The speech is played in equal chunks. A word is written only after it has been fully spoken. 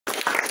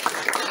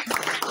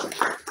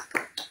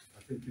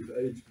think you've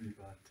aged me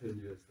by 10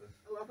 years, though.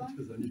 Oh, have I? It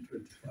was only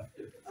 25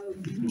 years. Oh,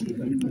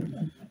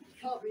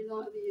 can't rely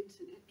on the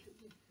internet, can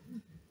you?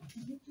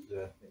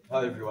 Yeah.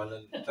 Hi, everyone,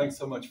 and thanks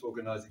so much for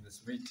organising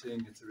this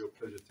meeting. It's a real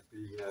pleasure to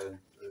be here, and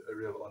a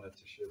real honour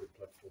to share the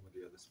platform with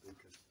the other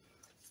speakers.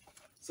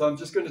 So I'm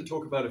just going to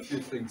talk about a few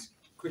things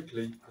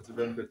quickly, because we've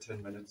only got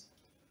 10 minutes.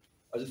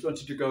 I just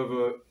wanted to go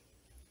over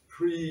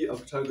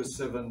pre-October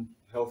 7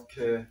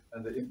 healthcare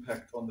and the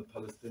impact on the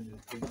Palestinian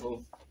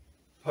people,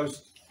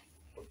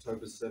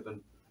 post-October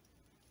 7,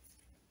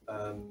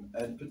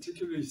 and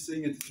particularly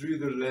seeing it through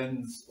the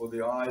lens or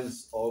the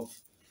eyes of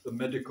the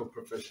medical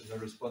profession, the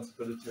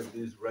responsibility of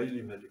the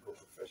Israeli medical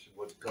profession,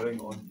 what's going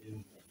on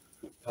in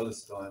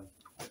Palestine,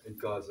 in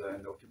Gaza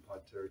and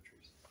occupied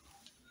territories.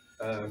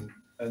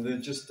 And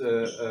then just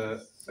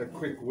a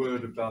quick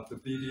word about the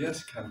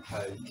BDS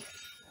campaign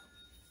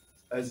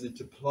as it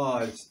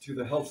applies to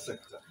the health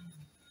sector.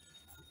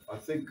 I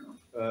think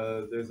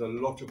there's a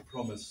lot of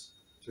promise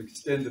to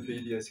extend the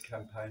BDS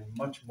campaign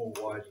much more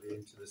widely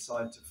into the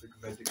scientific,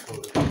 medical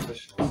and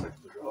professional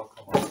sector. I'll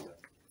come on to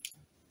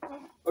that.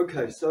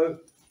 Okay, so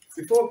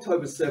before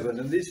October 7,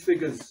 and these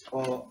figures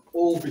are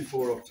all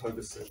before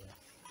October 7,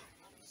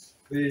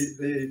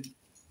 the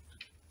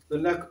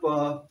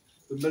Nakba,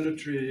 the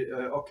military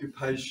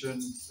occupation,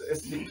 the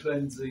ethnic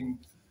cleansing,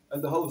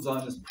 and the whole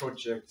Zionist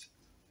project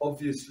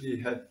obviously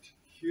had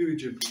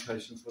huge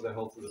implications for the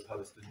health of the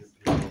Palestinian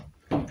people,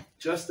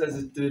 just as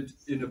it did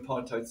in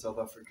apartheid South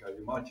Africa.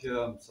 You might hear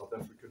I'm South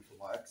African from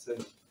my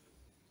accent.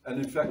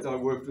 And in fact, I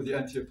worked with the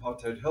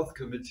Anti-Apartheid Health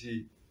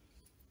Committee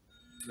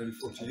nearly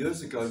 40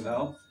 years ago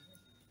now.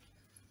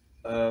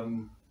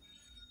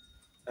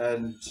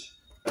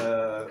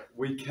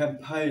 We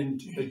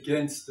campaigned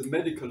against the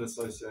Medical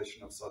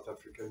Association of South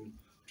Africa and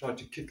tried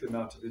to kick them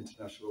out of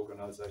international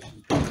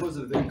organizations because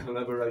of their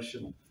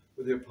collaboration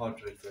with the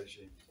apartheid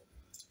regime.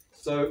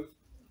 So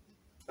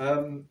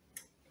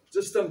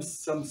just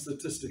some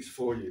statistics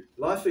for you.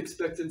 Life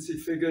expectancy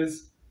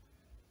figures,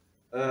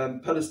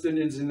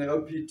 Palestinians in the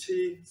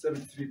OPT,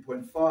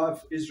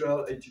 73.5,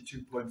 Israel,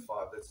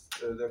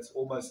 82.5. That's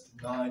almost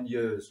 9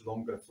 years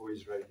longer for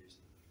Israelis.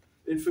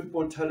 Infant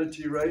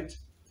mortality rate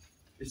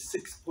is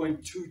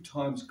 6.2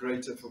 times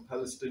greater for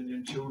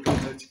Palestinian children.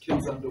 That's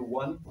kids under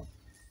 1.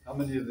 How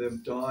many of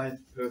them died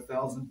per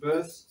 1,000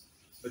 births?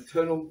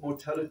 Maternal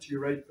mortality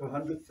rate per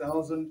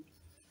 100,000.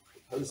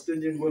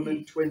 Palestinian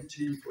women,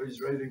 20. For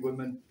Israeli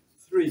women,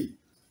 3.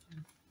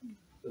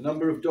 The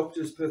number of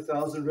doctors per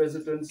 1,000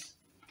 residents.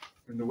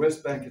 In the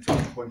West Bank, it's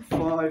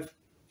 1.5.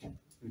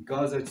 In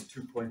Gaza, it's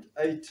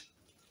 2.8.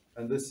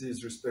 And this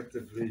is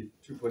respectively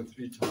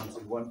 2.3 times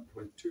and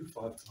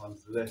 1.25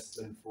 times less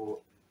than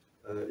for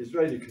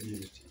Israeli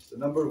communities. The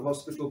number of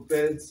hospital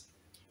beds,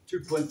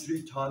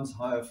 2.3 times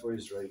higher for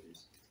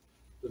Israelis.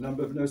 The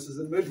number of nurses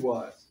and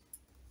midwives,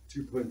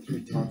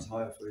 2.3 times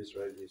higher for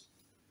Israelis.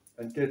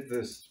 And get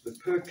this, the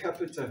per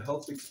capita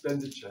health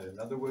expenditure, in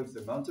other words,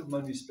 the amount of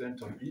money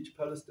spent on each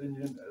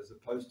Palestinian as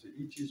opposed to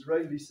each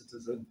Israeli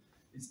citizen,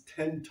 is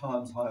 10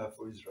 times higher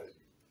for Israelis.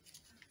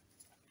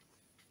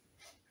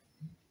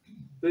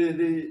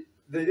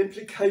 The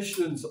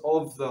implications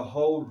of the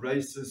whole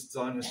racist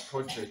Zionist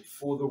project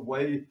for the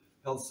way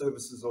health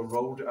services are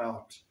rolled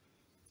out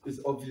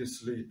is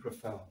obviously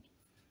profound.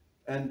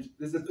 And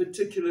there's a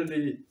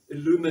particularly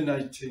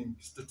illuminating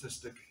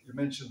statistic. You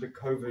mentioned the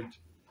COVID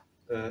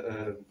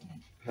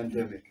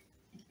pandemic.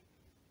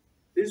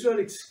 Israel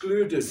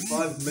excluded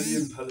 5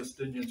 million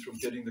Palestinians from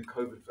getting the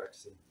COVID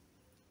vaccine.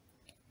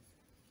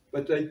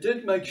 But they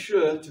did make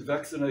sure to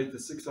vaccinate the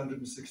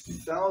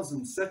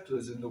 660,000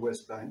 settlers in the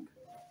West Bank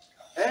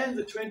and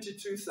the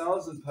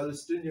 22,000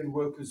 Palestinian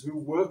workers who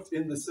worked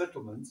in the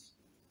settlements,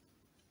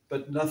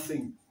 but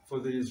nothing for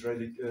the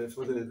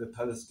the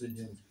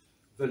Palestinian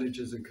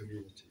villages and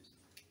communities.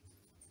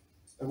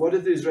 And what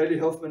did the Israeli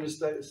health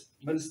minister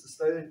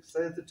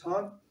say at the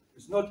time?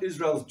 It's not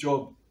Israel's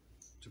job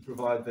to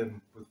provide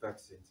them with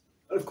vaccines.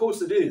 And of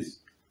course it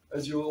is.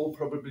 As you all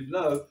probably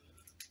know,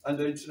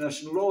 under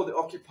international law, the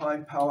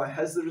occupying power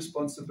has the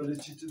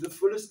responsibility to the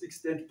fullest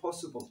extent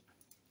possible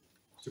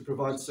to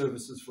provide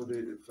services for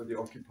the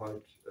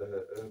occupied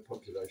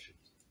population.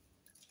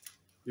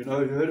 You know,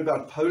 you heard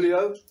about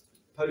polio.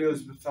 Polio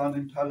was found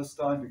in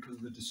Palestine because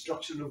of the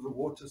destruction of the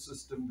water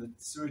system, the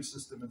sewage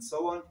system, and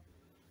so on.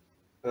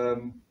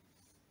 The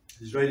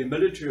Israeli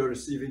military are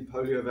receiving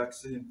polio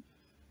vaccine,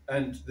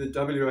 and the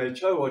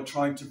WHO are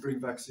trying to bring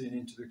vaccine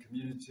into the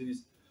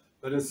communities.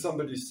 But as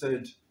somebody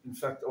said, in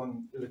fact,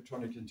 on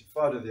Electronic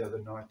Intifada the other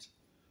night,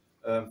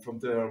 from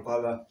Deir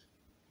al-Balah,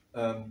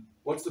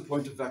 what's the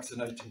point of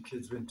vaccinating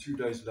kids when 2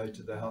 days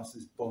later their house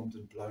is bombed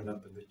and blown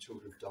up and their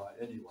children die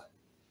anyway?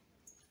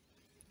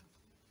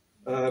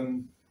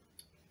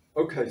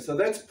 Okay, so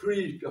that's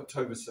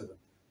pre-October 7.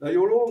 Now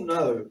you'll all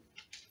know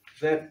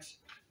that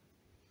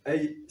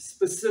a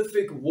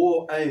specific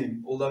war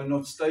aim, although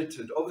not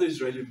stated, of the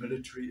Israeli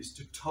military is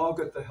to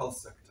target the health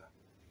sector.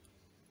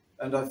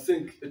 And I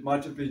think it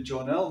might have been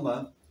John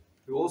Elmer,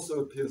 who also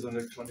appears on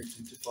Electronic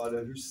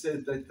Intifada, who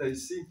said that they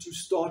seem to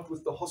start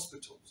with the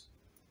hospitals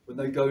when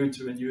they go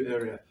into a new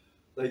area.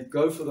 They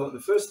go for the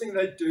first thing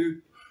they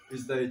do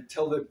is they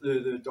tell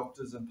the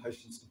doctors and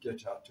patients to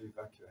get out, to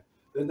evacuate.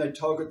 Then they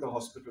target the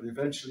hospital.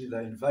 Eventually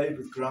they invade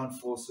with ground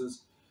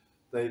forces.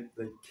 They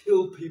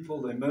kill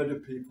people, they murder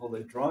people,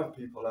 they drive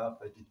people out,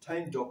 they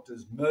detain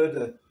doctors,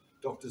 murder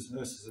doctors,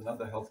 nurses, and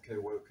other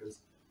healthcare workers,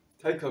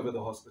 take over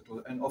the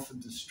hospital, and often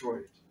destroy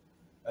it.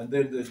 And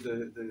then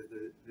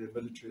the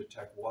military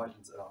attack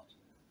widens out.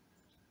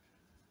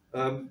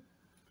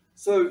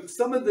 So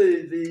some of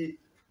the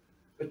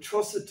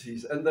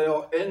atrocities, and they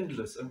are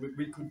endless, and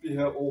we could be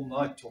here all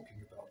night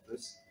talking about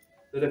this,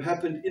 that have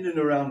happened in and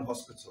around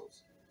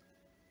hospitals.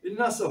 In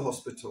Nasser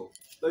Hospital,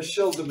 they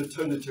shelled the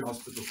maternity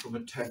hospital from a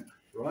tank,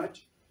 right?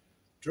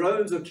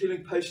 Drones are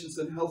killing patients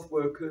and health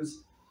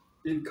workers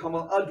in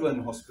Kamal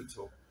Adwan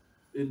Hospital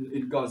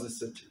in Gaza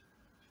City.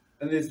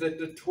 And there's that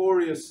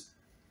notorious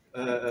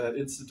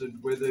incident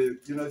where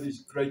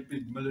these great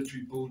big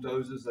military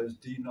bulldozers, those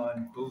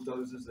D9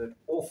 bulldozers, that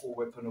awful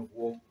weapon of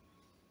war,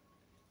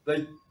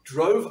 they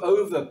drove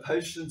over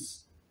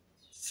patients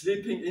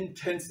sleeping in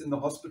tents in the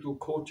hospital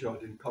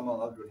courtyard in Kamal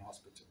Adwan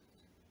Hospital.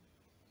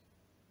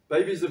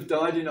 Babies have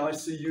died in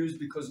ICUs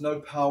because no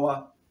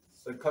power.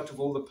 They cut off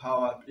all the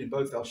power in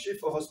both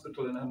Al-Shifa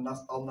Hospital and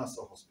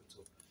Al-Nasser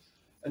Hospital.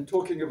 And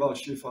talking of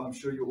Al-Shifa, I'm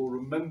sure you all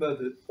remember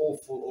the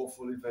awful,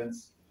 awful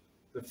events,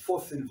 the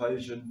fourth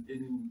invasion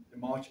in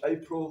March,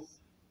 April,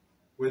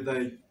 where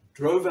they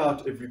drove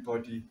out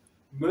everybody,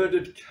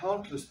 murdered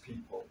countless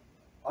people.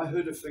 I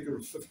heard a figure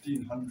of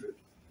 1,500.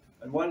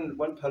 And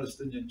one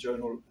Palestinian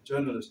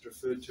journalist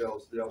referred to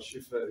the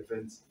Al-Shifa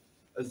events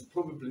as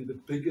probably the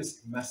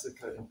biggest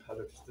massacre in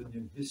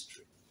Palestinian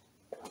history.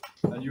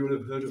 And you will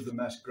have heard of the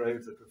mass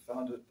graves that were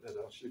found at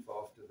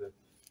Al-Shifa after the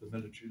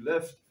military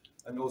left,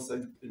 and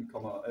also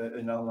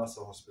in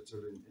Al-Nasser Hospital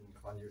in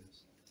Khan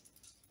Yunis.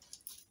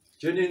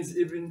 Jenin's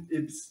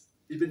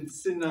Ibn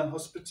Sina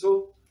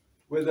Hospital,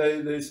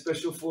 where the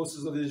special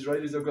forces of the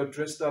Israelis have got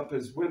dressed up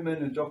as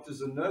women and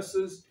doctors and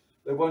nurses.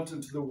 They went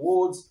into the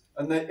wards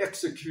and they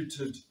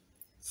executed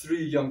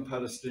 3 young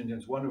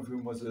Palestinians, one of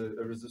whom was a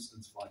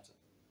resistance fighter.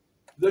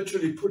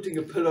 Literally putting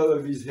a pillow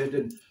over his head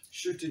and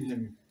shooting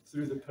him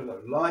through the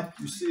pillow, like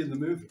you see in the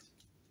movies.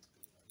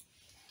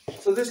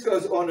 So this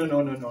goes on and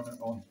on and on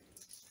and on.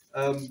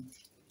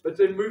 But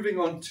then moving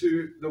on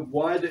to the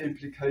wider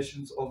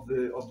implications of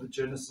the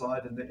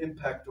genocide and the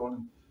impact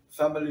on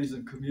families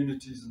and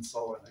communities and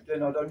so on.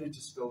 Again, I don't need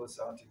to spell this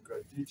out in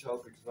great detail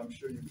because I'm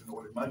sure you can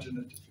all imagine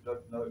it if you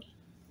don't know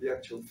the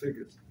actual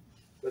figures.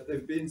 But there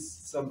have been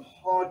some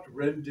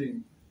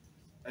heart-rending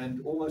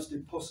and almost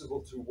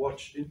impossible to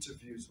watch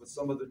interviews with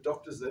some of the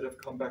doctors that have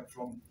come back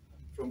from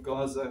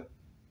Gaza,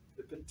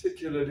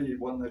 particularly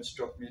one that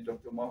struck me,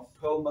 Dr. Mark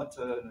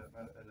Perlmutter,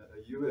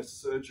 a US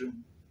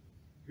surgeon,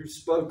 who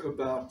spoke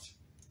about,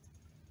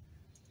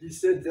 he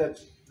said that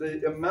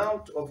the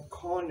amount of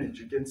carnage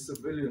against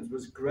civilians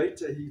was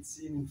greater he'd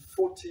seen in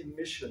 40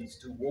 missions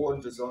to war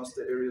and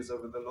disaster areas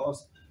over the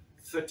last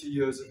 30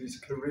 years of his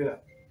career.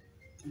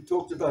 He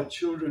talked about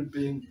children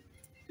being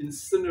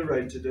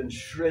incinerated and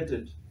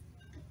shredded.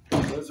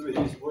 Those were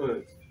his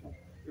words.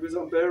 It was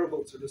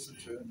unbearable to listen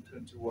to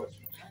and to watch.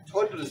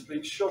 Toddlers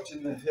being shot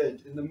in the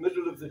head, in the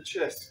middle of the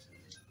chest,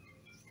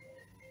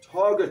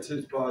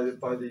 targeted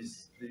by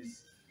these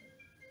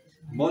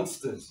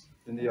monsters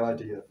in the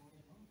IDF.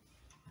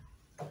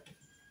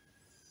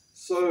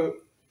 So,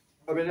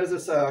 I mean, as I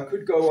say, I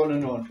could go on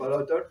and on, but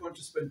I don't want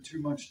to spend too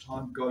much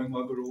time going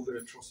over all the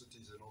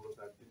atrocities and all of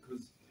that,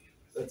 because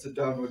that's a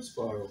downward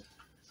spiral.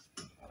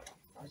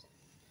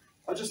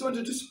 I just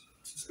wanted to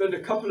spend a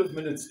couple of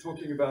minutes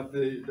talking about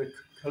the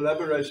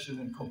collaboration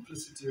and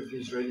complicity of the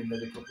Israeli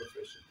medical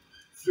profession.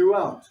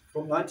 Throughout,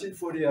 from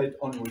 1948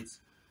 onwards,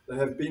 they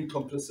have been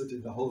complicit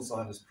in the whole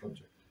Zionist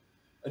project.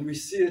 And we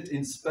see it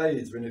in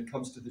spades when it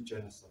comes to the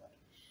genocide.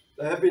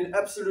 They have been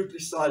absolutely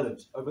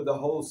silent over the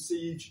whole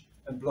siege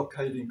and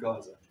blockade in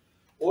Gaza.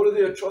 All of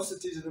the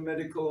atrocities in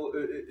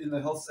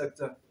the health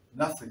sector,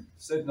 nothing,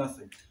 said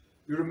nothing.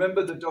 You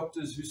remember the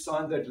doctors who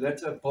signed that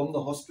letter, bombed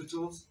the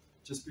hospitals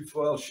just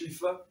before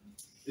Al-Shifa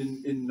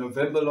in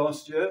November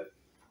last year?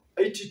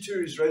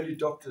 82 Israeli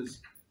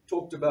doctors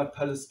talked about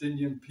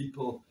Palestinian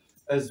people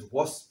as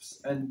wasps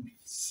and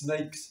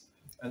snakes,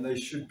 and they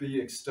should be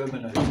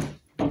exterminated.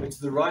 It's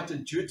the right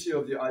and duty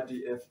of the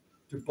IDF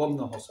to bomb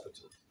the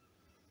hospitals.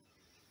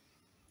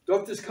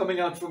 Doctors coming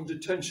out from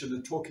detention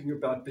are talking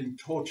about being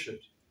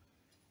tortured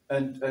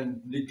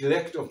and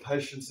neglect of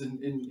patients in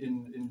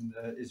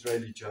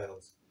Israeli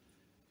jails.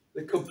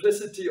 The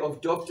complicity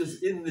of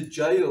doctors in the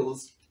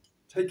jails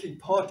taking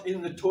part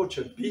in the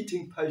torture,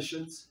 beating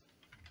patients,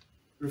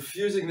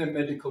 refusing their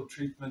medical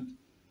treatment,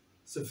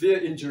 severe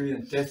injury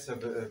and deaths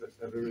have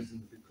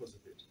arisen because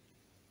of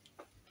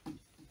it.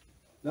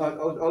 Now,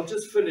 I'll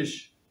just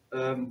finish,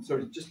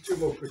 just 2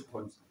 more quick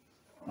points.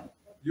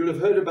 You'll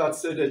have heard about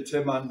Seder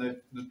Teman,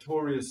 the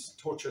notorious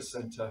torture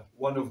center,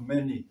 one of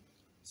many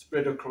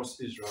spread across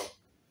Israel.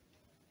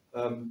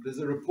 There's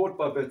a report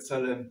by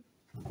B'Tselem,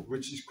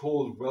 which is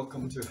called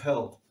Welcome to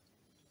Hell,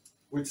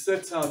 which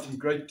sets out in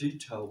great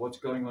detail what's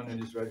going on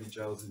in Israeli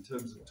jails in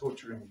terms of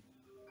torturing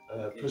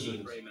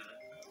prisoners.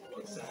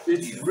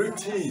 It's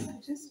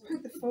routine. Just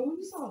put the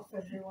phones off,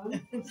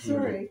 everyone.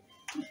 Sorry.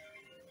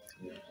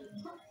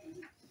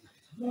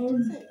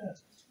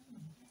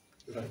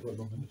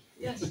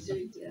 Yes,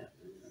 do,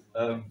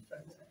 yeah.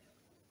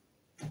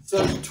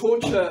 So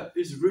torture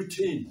is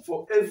routine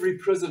for every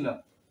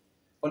prisoner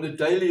on a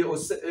daily or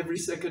every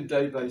second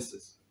day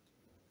basis.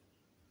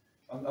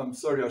 I'm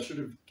sorry, I should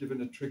have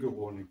given a trigger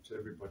warning to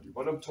everybody.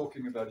 What I'm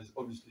talking about is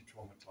obviously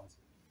traumatizing.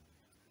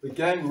 The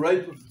gang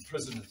rape of the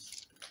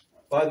prisoners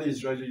by the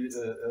Israeli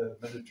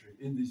military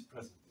in these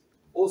prisons.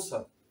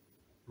 Also,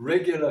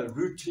 regular,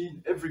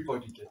 routine,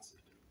 everybody gets it.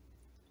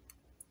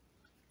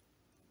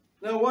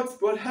 Now,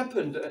 what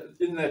happened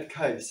in that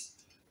case?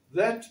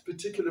 That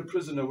particular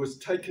prisoner was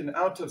taken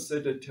out of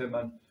Seder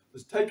Teman,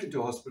 was taken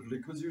to hospital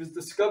because he was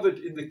discovered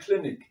in the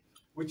clinic,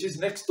 which is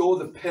next door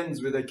the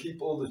pens where they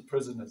keep all the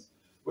prisoners,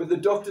 where the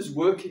doctors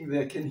working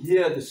there can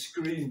hear the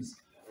screams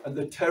and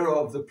the terror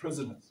of the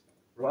prisoners,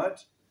 right?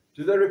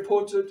 Do they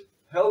report it?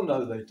 Hell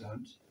no, they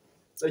don't.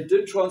 They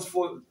did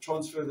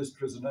transfer this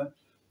prisoner.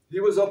 He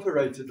was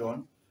operated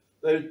on.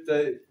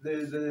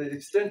 The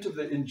extent of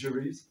the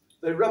injuries,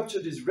 they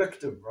ruptured his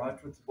rectum,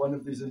 right, with one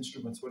of these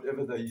instruments,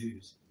 whatever they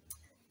use.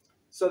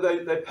 So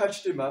they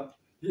patched him up.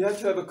 He had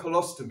to have a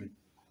colostomy.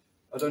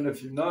 I don't know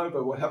if you know,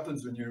 but what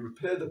happens when you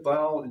repair the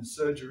bowel in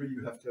surgery,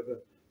 you have to have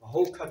a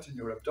hole cut in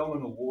your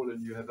abdominal wall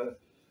and you have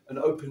an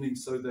opening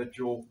so that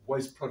your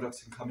waste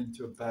products can come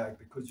into a bag,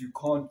 because you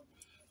can't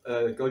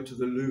go to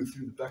the loo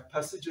through the back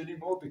passage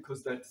anymore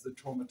because that's the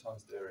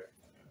traumatized area.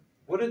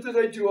 What did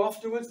they do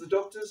afterwards? The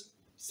doctors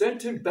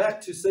sent him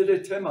back to Seder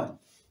Teman.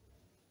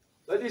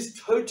 That is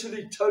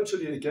totally,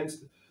 totally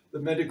against the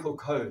medical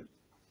code.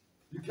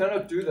 You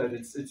cannot do that.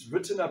 It's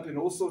written up in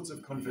all sorts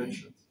of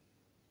conventions.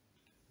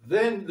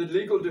 Then the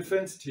legal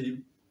defense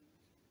team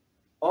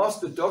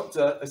asked the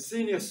doctor, a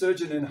senior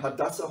surgeon in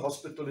Hadassah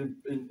Hospital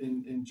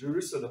in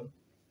Jerusalem,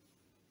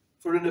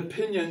 for an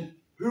opinion,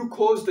 who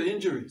caused the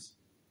injuries?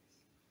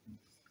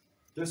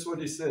 Guess what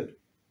he said?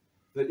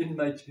 The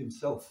inmate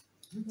himself.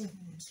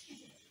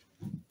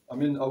 I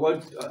mean, I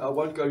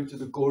won't go into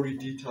the gory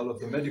detail of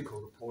the medical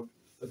report,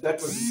 but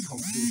that was his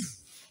conclusion.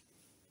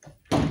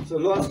 So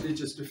lastly,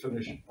 just to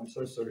finish, I'm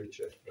so sorry,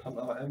 Chair. I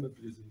am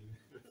abusing you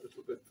a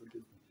little bit,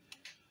 forgive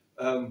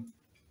me.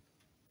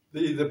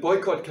 The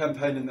boycott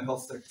campaign in the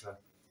health sector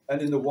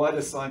and in the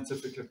wider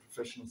scientific and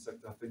professional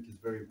sector, I think, is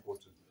very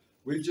important.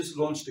 We've just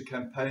launched a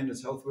campaign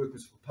as Health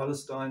Workers for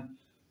Palestine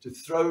to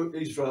throw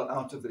Israel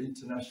out of the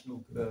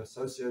International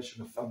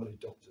Association of Family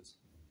Doctors.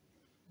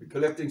 We're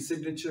collecting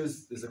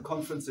signatures. There's a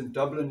conference in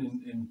Dublin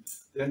in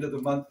the end of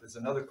the month. There's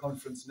another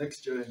conference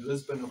next year in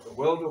Lisbon of the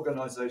World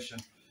Organization.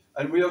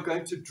 And we are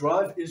going to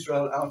drive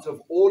Israel out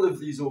of all of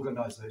these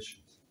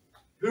organizations.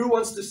 Who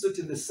wants to sit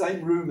in the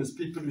same room as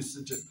people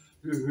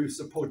who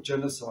support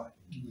genocide?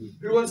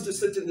 Who wants to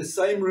sit in the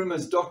same room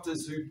as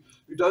doctors who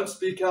don't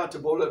speak out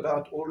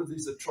about all of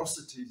these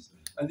atrocities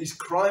and these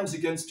crimes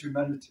against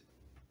humanity?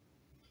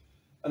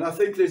 And I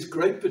think there's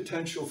great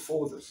potential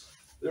for this.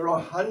 There are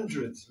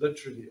hundreds,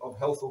 literally, of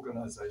health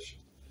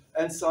organizations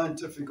and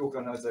scientific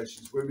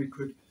organizations where we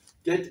could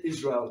get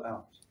Israel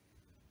out.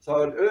 So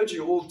I would urge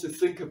you all to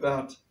think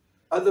about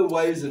other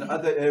ways and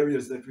other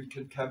areas that we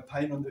can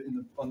campaign on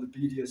the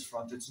BDS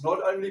front. It's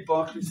not only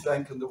Barclays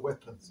Bank and the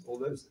weapons,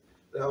 although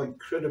they are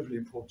incredibly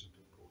important,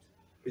 of course.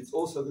 It's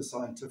also the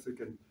scientific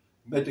and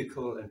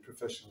medical and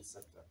professional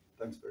sector.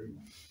 Thanks very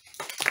much.